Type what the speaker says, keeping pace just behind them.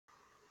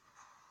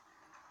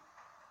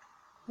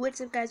What's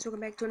up, guys?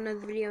 Welcome back to another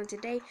video. And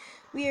today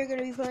we are going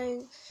to be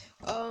playing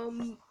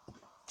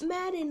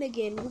Madden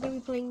again. We're going to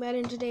be playing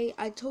Madden today.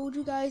 I told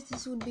you guys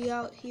this would be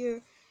out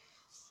here.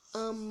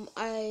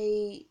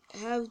 I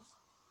have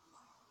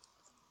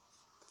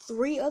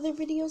 3 other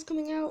videos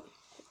coming out,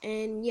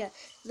 and yeah,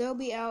 they'll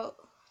be out.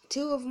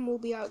 2 of them will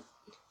be out.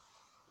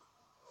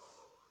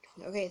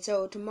 Okay,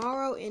 so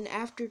tomorrow and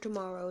after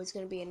tomorrow is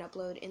going to be an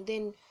upload, and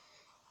then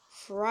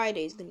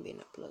Friday is going to be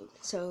an upload.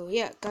 So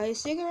yeah,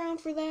 guys, stick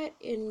around for that.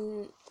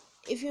 And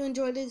if you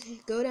enjoyed this,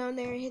 go down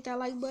there and hit that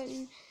like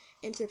button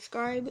and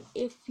subscribe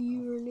if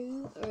you're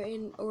new,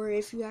 or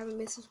if you haven't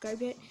been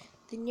subscribed yet.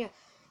 Then yeah,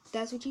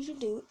 that's what you should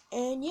do.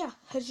 And yeah,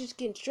 let's just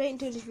get straight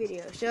into this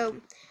video. So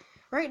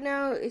right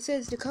now it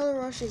says the color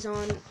rush is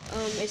on.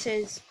 It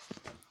says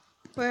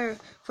for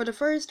the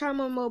first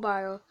time on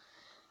mobile,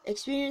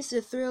 experience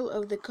the thrill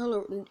of the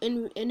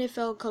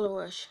NFL Color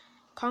Rush.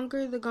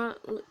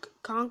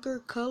 Conquer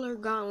Color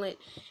Gauntlet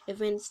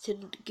events to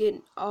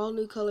get all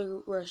new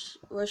Color Rush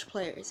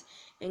players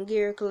and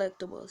gear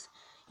collectibles.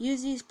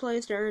 Use these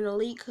players to earn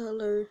elite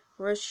Color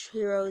Rush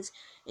heroes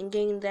and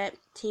gain that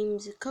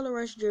team's Color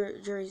Rush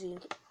jersey.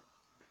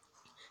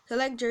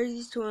 Collect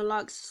jerseys to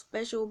unlock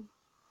special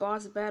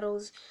boss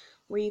battles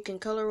where you can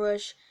Color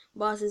Rush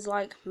bosses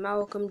like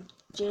Malcolm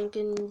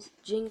Jenkins.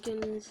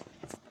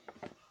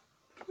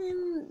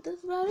 And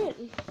that's about it.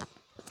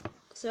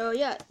 So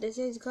yeah, this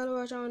is Color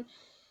Rush on.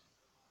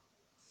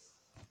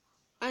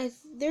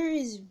 There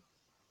is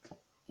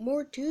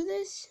more to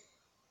this,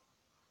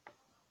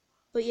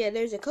 but yeah,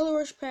 there's a Color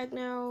Rush pack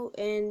now,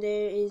 and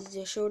there is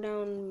the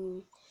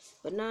Showdown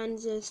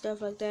Bonanza,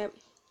 stuff like that.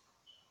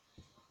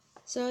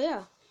 So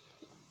yeah,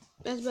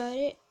 that's about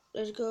it.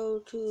 Let's go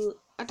to.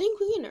 I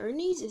think we can earn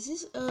these. Is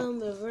this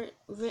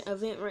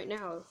event right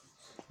now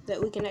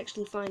that we can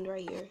actually find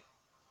right here?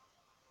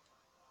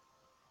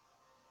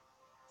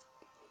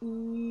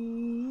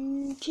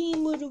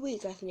 Team of the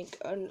week, I think.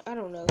 I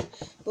don't know,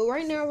 but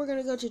right now we're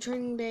gonna go to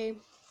training day.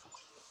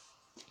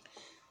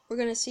 We're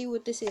gonna see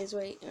what this is.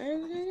 Wait.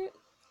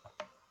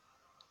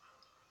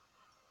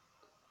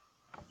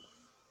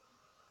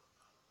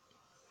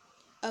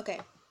 Okay.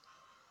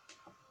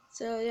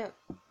 So yeah,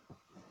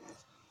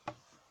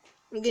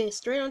 we're getting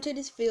straight onto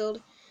this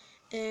field,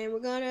 and we're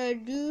gonna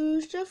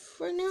do stuff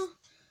right now.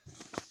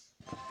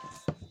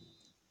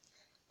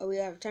 Oh, we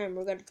have time.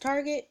 We're gonna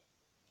target.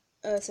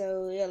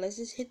 So yeah, let's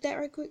just hit that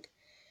right quick.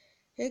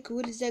 Heck,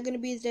 what is that gonna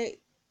be? Is that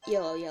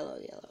yellow?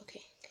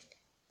 Okay.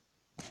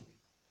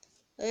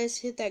 Let's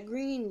hit that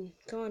green.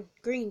 Come on,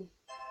 green.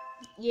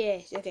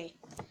 Yes. Okay.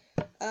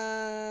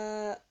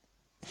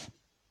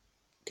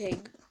 Okay.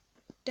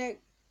 That.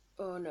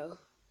 Oh no.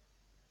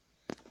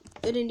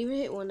 It didn't even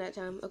hit one that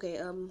time.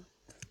 Okay.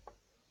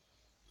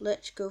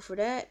 Let's go for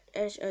that.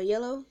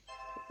 Yellow.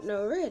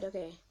 No, red.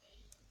 Okay.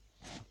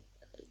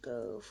 Let's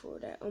go for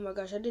that. Oh my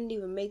gosh, I didn't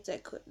even make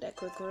that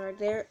quick one right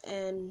there.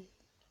 And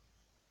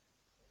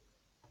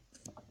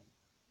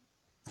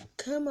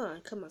come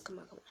on.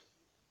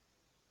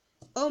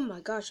 Oh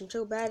my gosh, I'm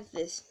so bad at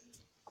this.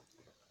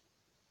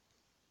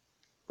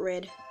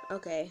 Red.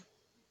 Okay.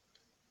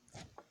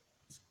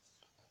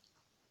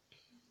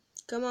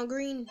 Come on,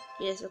 green.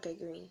 Yes, okay,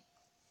 green.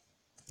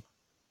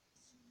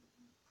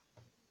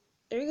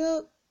 There you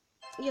go.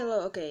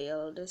 Yellow. Okay,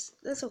 yellow.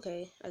 That's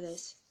okay, I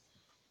guess.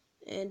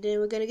 And then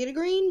we're gonna get a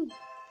green.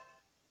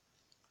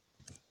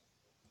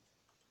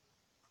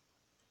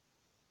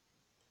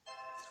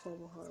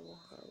 Horrible.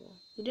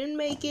 We didn't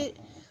make it.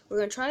 We're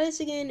gonna try this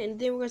again, and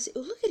then we're gonna see.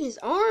 Oh, look at his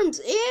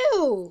arms.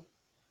 Ew.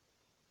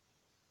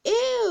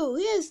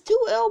 He has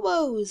 2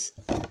 elbows.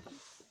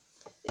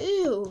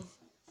 Ew.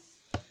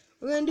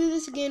 We're gonna do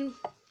this again.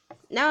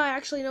 Now I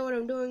actually know what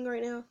I'm doing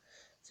right now.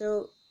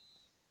 So,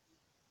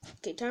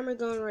 okay, timer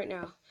going right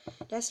now.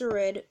 That's a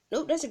red.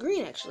 Nope, that's a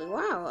green actually.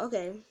 Wow.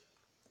 Okay.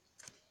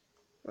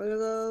 We're gonna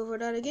go for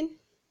that again.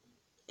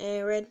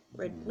 And red.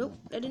 Nope,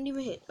 that didn't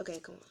even hit. Okay,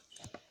 come on.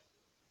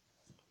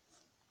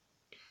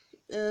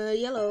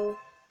 Yellow.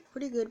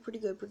 Pretty good.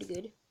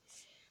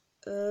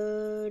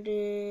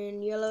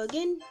 Then yellow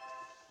again.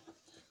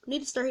 We need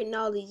to start hitting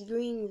all these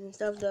greens and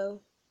stuff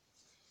though.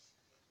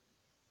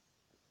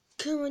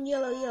 Come on,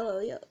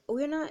 yellow.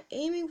 We're not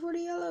aiming for the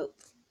yellow.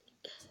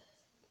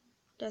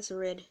 That's a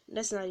red.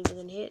 That's not even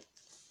gonna hit.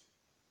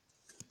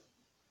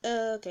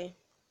 Okay.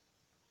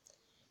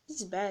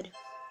 This is bad.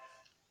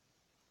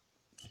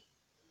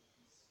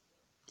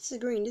 This is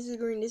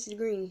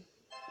green.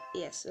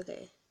 Yes,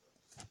 okay.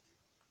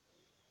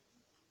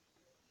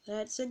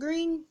 That's a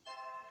green.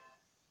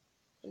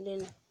 And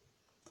then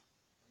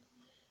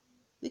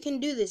we can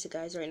do this,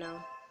 guys, right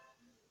now.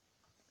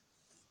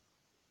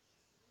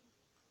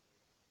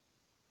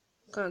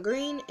 Come on,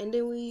 green, and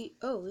then we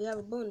have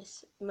a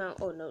bonus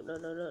amount. Oh no,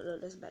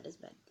 that's bad.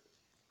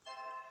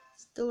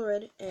 Still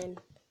red, and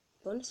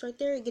bonus right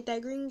there. Get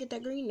that green.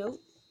 Nope,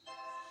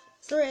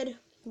 it's red.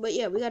 But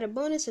yeah, we got a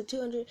bonus of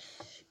 200.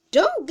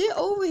 Don't get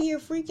over here,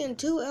 freaking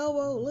 2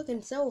 elbow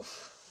looking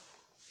self.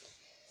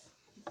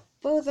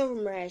 Both of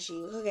them are ashy.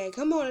 Okay,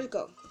 come on, let's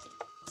go.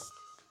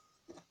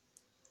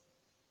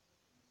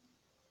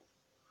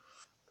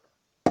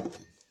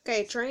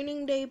 Okay,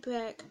 training day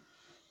pack.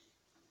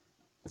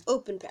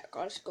 Open pack.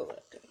 Let's go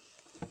with it.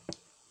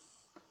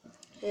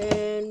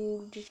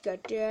 And just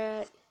got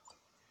that.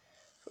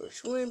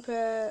 First win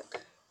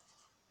pack.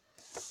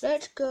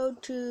 Let's go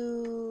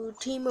to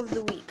team of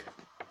the week.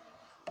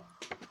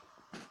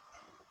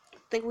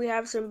 Think we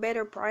have some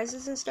better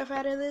prizes and stuff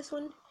out of this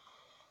one.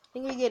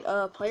 Think we get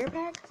a player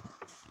pack.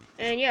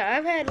 And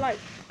yeah, I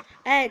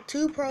had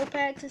 2 pro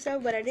packs and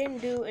stuff, but I didn't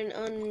do an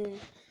oh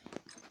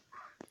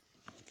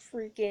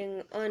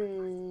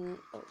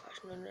gosh,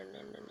 no.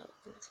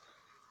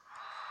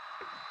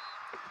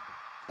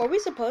 Are we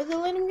supposed to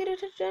let him get a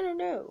touchdown or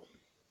no?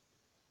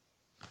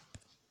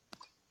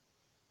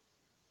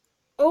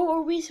 Oh,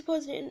 are we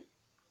supposed to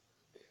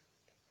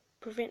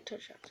prevent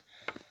touchdowns?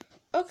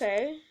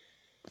 Okay.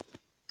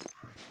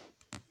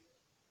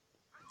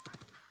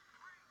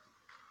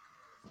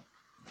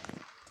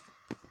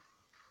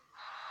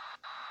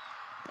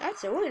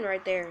 That's a win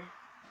right there.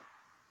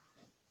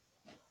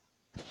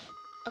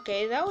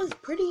 Okay, that was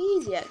pretty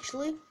easy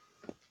actually.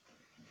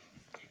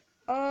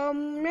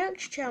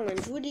 Next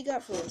challenge. What do you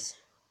got for us?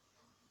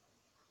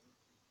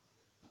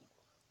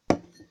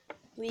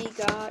 We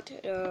got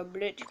a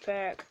blitz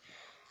pack.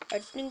 I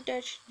think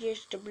that's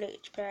just a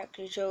blitz pack,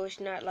 so it's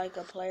not like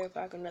a player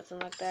pack or nothing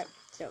like that.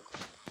 So,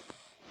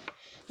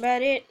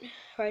 about it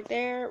right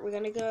there. We're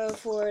gonna go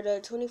for the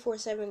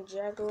 24/7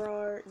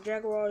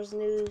 Jaguars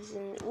news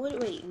and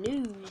wait,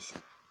 news.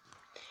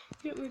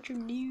 You don't want your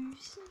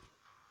news.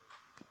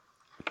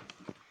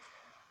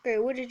 Okay,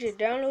 what is it?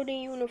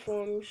 Downloading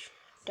uniforms,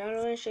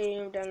 downloading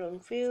stadium, downloading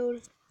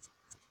field.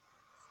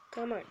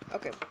 Come on.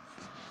 Okay.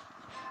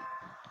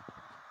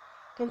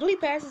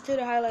 Complete passes to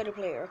the highlighted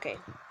player. Okay.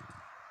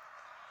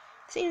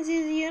 Seems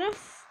easy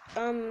enough.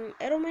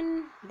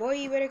 Edelman, boy,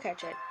 you better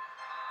catch it.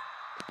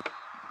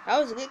 That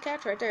was a good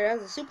catch right there.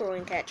 That was a super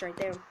win catch right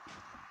there.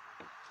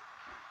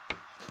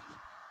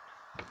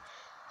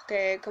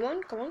 Okay, come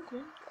on.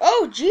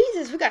 Oh,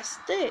 Jesus, we got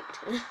sticked.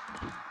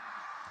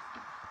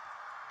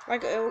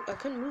 Like, I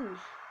couldn't move.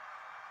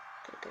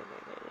 Okay.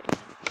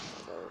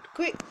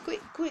 Quick.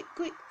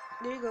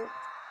 There you go.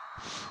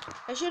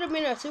 That should have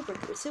been a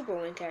super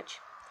win catch.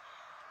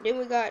 Then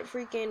we got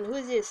freaking, who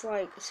is this?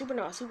 Like, super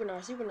nah.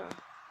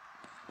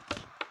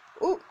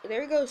 Oh,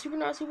 there we go. Super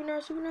nah.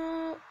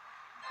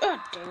 Oh,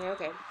 dang it,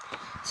 okay.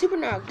 Super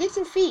nah, get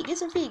some feet, get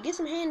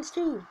some hands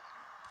too.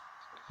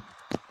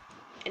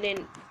 And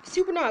then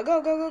super nah,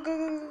 go.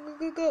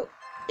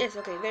 Yes,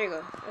 okay, there you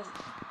go. That's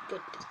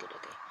good,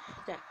 okay.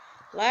 Now,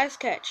 last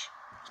catch.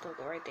 Let's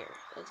go right there.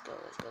 Let's go. Oh,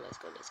 let's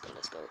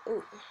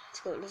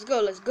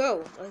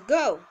go.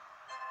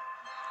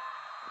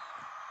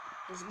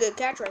 It's a good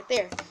catch right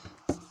there.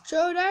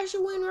 So that's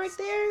a win right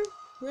there.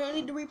 We don't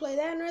need to replay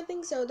that or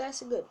nothing, so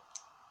that's a good.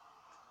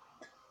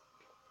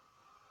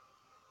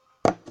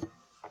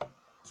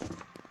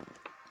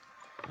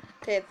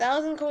 Okay,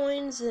 1,000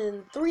 coins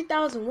and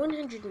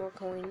 3,100 more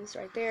coins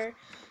right there.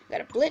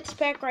 Got a blitz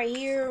pack right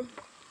here.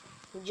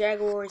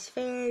 Jaguars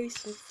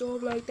face and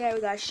stuff like that.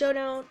 We got a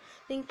showdown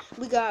thing.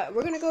 We're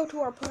gonna go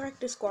to our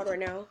practice squad right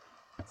now.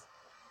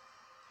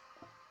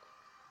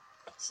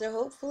 So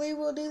hopefully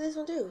we'll do this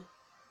one too.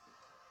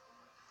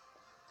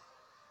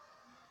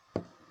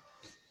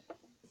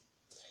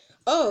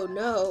 Oh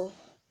no.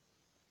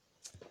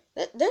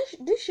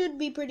 This should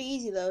be pretty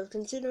easy though,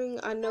 considering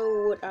I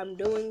know what I'm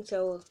doing,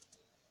 so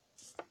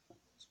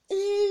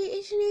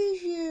it's an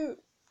easier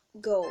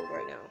goal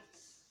right now.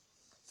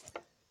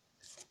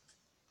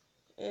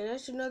 And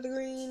that's another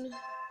green.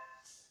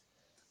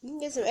 You can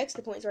get some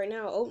extra points right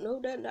now. Oh no,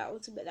 that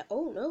was a bit.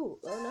 Oh no.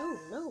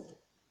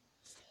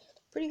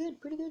 Pretty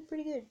good. Been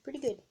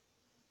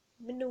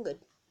doing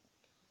good.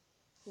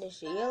 There's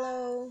the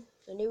yellow,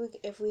 and then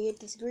if we hit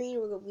this green,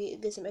 we're gonna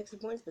get some extra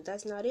points, but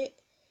that's not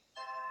it.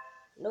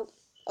 Nope.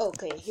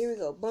 Okay, here we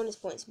go. Bonus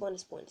points.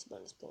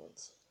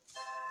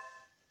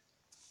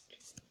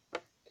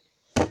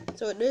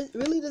 So it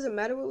really doesn't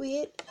matter what we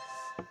hit.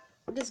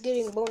 We're just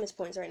getting bonus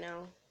points right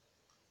now.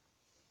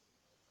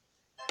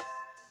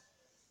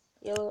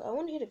 Yellow. I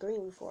want to hit a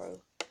green before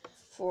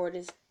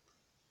this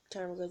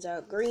timer goes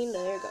out. Green.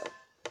 There you go.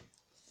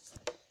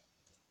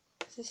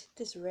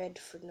 This red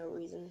for no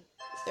reason.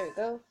 There we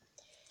go.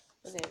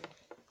 Okay,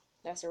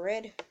 that's a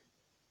red.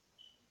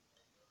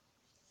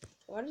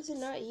 Why does it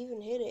not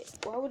even hit it?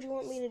 Why would you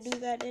want me to do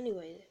that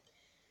anyway?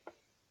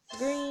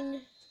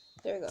 Green.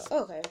 There we go.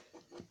 Okay.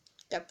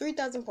 Got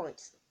 3,000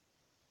 points.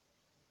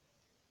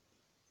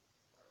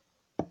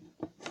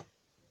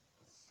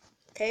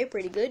 Okay,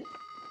 pretty good.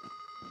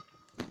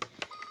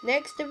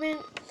 Next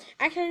event.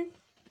 Actually,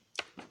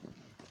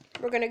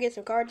 we're going to get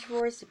some cards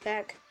for us to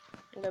pack.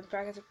 And the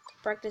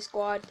practice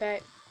squad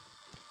pack.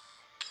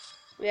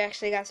 We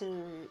actually got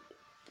some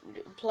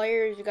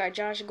players. We got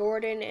Josh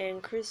Gordon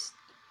and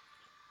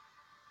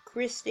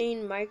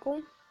Christine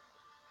Michael.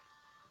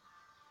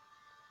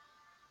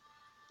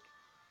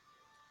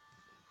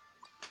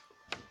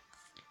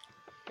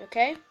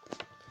 Okay.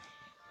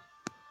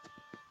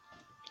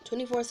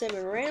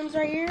 24/7 Rams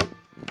right here.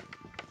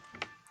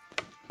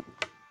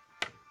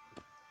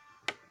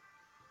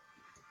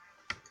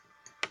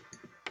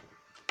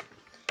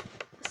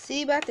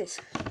 See about this.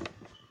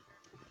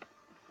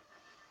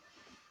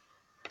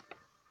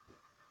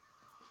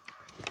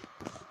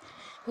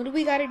 What do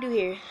we gotta do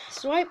here?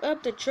 Swipe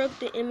up the truck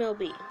to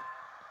MLB.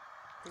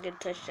 Get a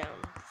touchdown.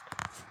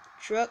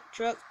 Truck.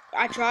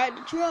 I tried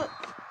the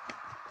truck.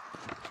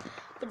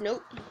 But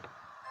nope.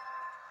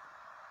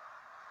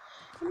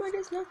 Am I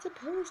just not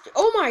supposed to?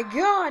 Oh my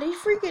god, he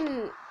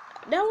freaking...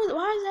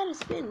 Why is that a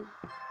spin?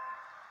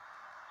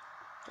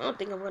 I don't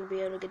think I'm gonna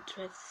be able to get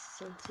to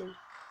something.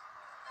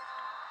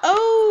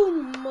 Oh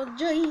my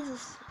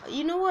Jesus.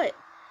 You know what?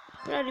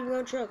 I'm not even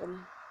gonna truck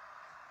him.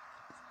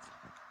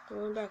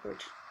 Going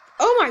backwards.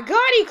 Oh my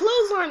god, he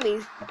clotheslined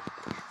me.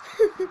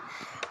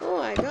 Oh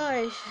my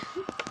gosh.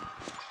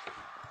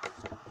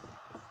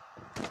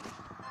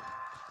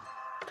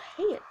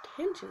 Pay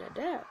attention to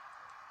that.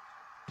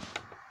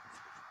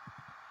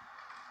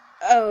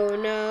 Oh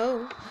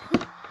no.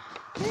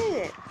 Dang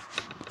it.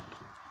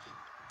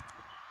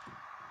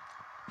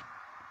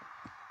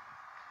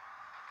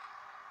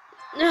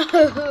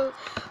 No,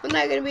 I'm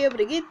not gonna be able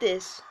to get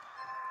this.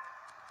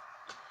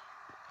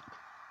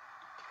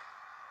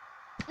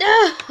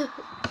 No.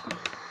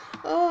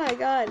 Oh my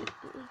god.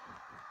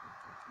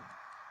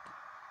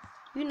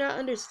 You not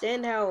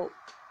understand how...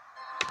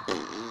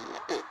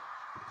 I'm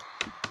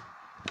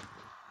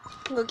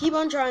gonna keep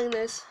on trying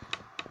this.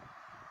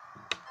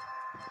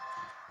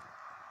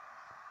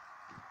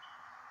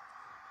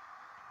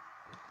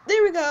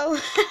 There we go.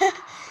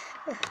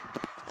 That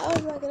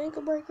was like an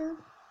ankle breaker.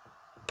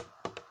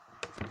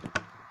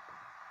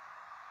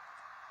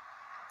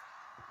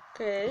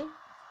 Okay.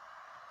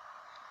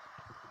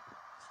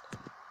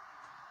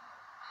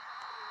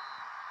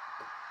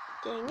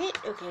 Dang it.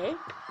 Okay.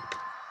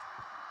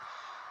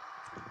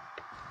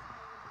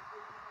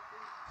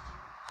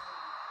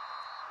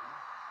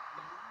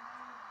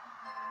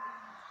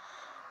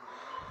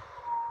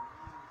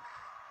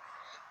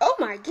 Oh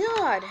my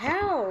god,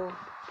 how?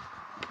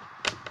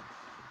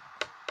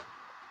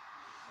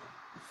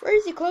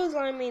 First you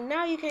clothesline me,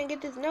 now you can't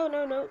get this. No,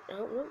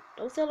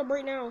 don't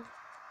celebrate now.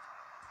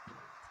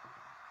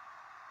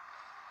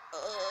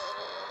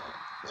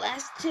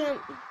 Last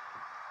attempt.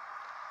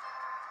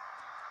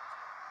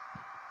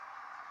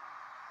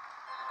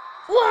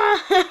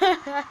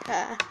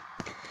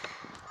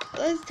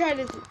 Let's try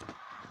this a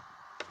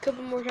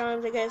couple more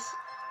times, I guess.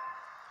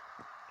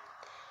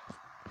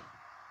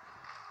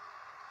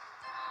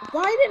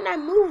 Why didn't I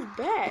move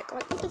back?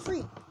 Like, what the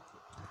freak?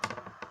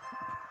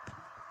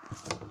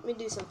 Let me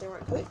do something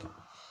right quick.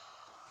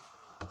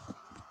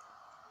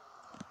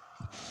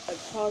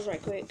 Pause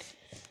right quick.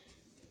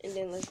 And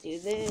then let's do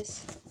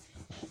this.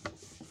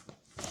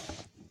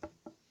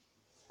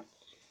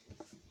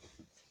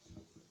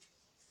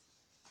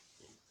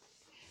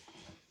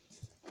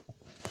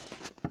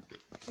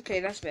 Okay,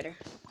 that's better.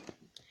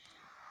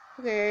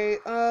 Okay,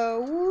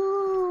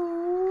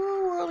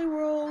 whirly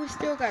whirl, we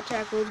still got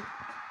tackled.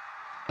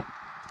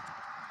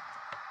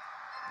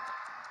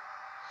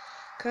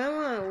 Come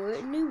on,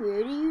 Whitney, what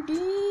are you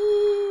doing?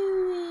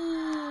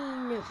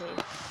 Okay.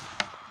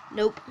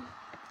 Nope.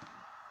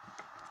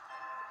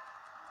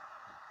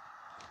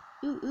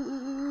 No.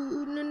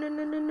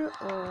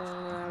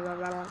 Blah,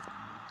 blah, blah.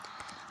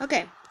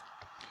 Okay.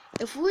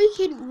 If we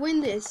can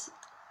win this,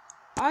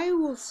 I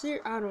will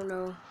I don't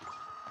know.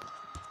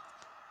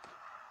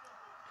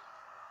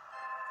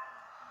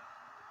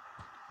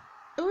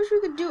 I wish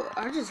we could do...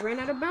 I just ran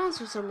out of bounds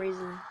for some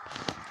reason.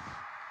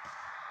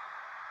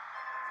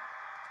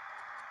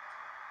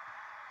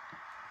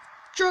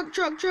 Truck.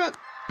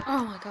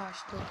 Oh my gosh,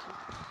 thank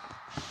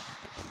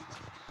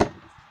you.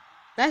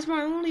 That's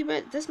my only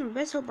bet. That's my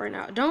best hope right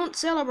now. Don't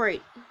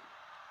celebrate.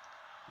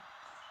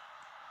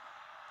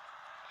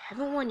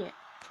 Haven't won yet.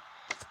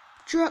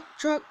 Truck.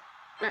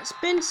 That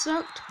spin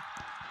sucked.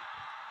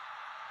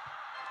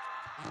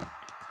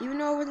 Even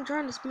though I wasn't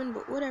trying to spin,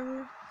 but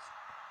whatever.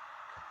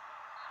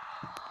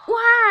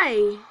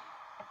 Why?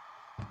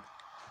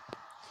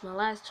 It's my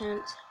last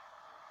chance.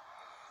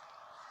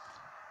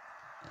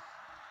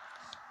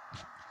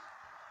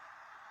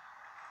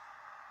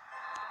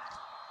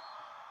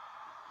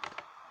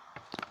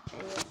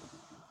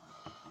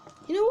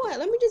 You know what?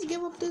 Let me just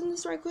give up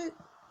this right quick.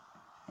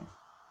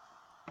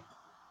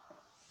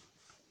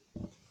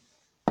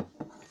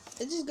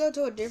 Let's just go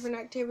to a different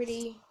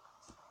activity.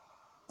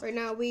 We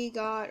have we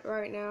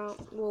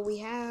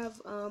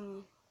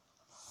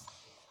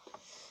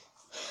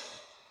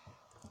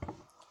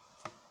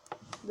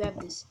have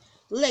this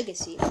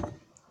legacy.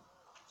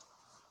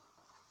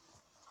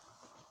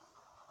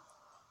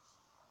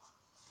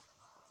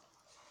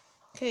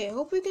 Okay, I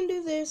hope we can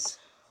do this.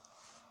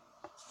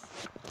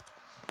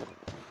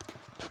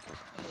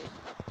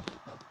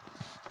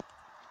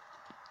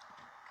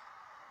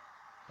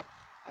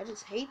 I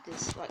just hate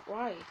this. Like,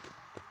 why?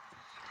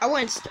 I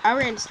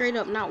ran straight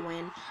up, not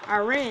win. I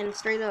ran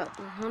straight up.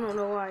 I don't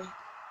know why.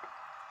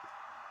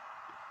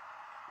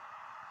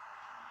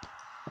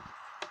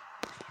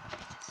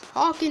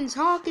 Hawkins.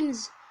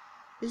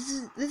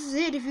 This is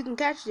it if you can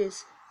catch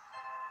this.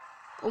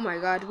 Oh my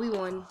god, we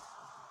won.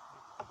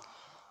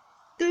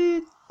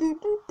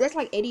 That's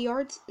like 80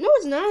 yards. No,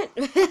 it's not.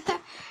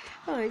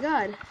 Oh my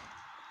god.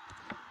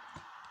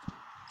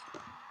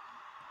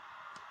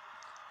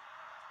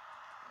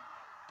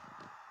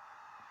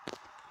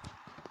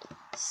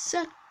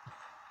 Suck.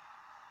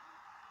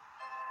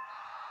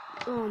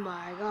 Oh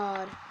my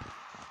god.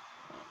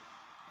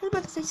 I was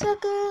about to say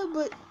sucker,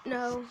 but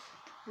no.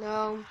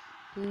 No.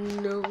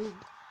 No.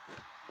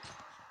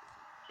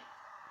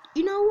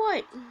 You know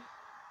what?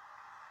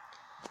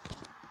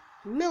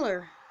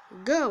 Miller,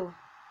 go.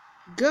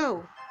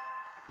 Go.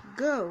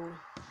 Go.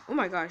 Oh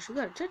my gosh, we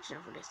got a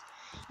touchdown for this.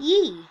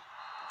 Yee.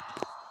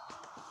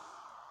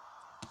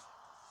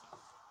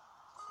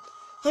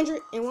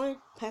 101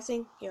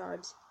 passing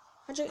yards.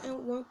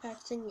 101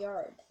 passing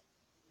yards.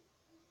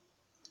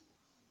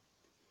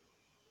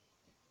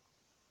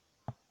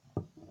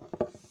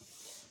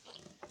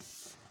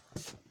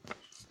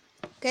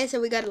 Okay,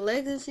 so we got a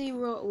legacy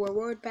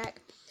reward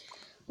pack.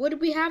 What do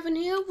we have in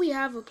here? We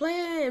have a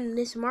player in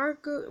this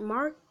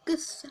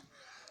Marcus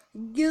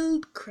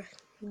Gilchrist.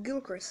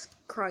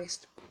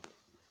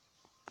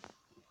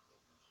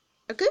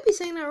 I could be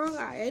saying that wrong.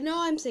 I know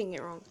I'm saying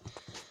it wrong.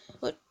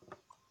 But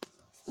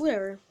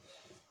whatever.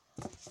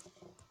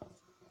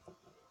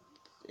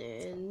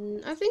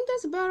 And I think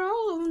that's about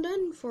all of them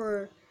done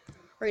for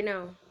right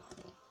now.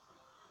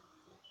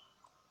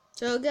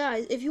 So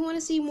guys, if you want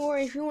to see more,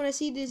 if you want to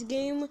see this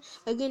game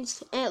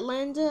against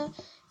Atlanta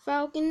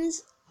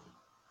Falcons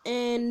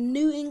and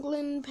New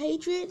England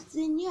Patriots,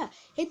 then yeah,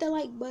 hit the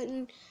like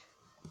button,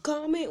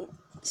 comment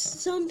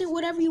something,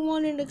 whatever you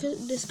want in the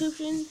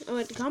description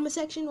or the comment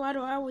section. Why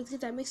do I always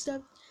get that mixed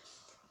up?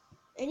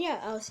 And yeah,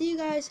 I'll see you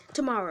guys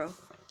tomorrow.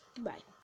 Bye.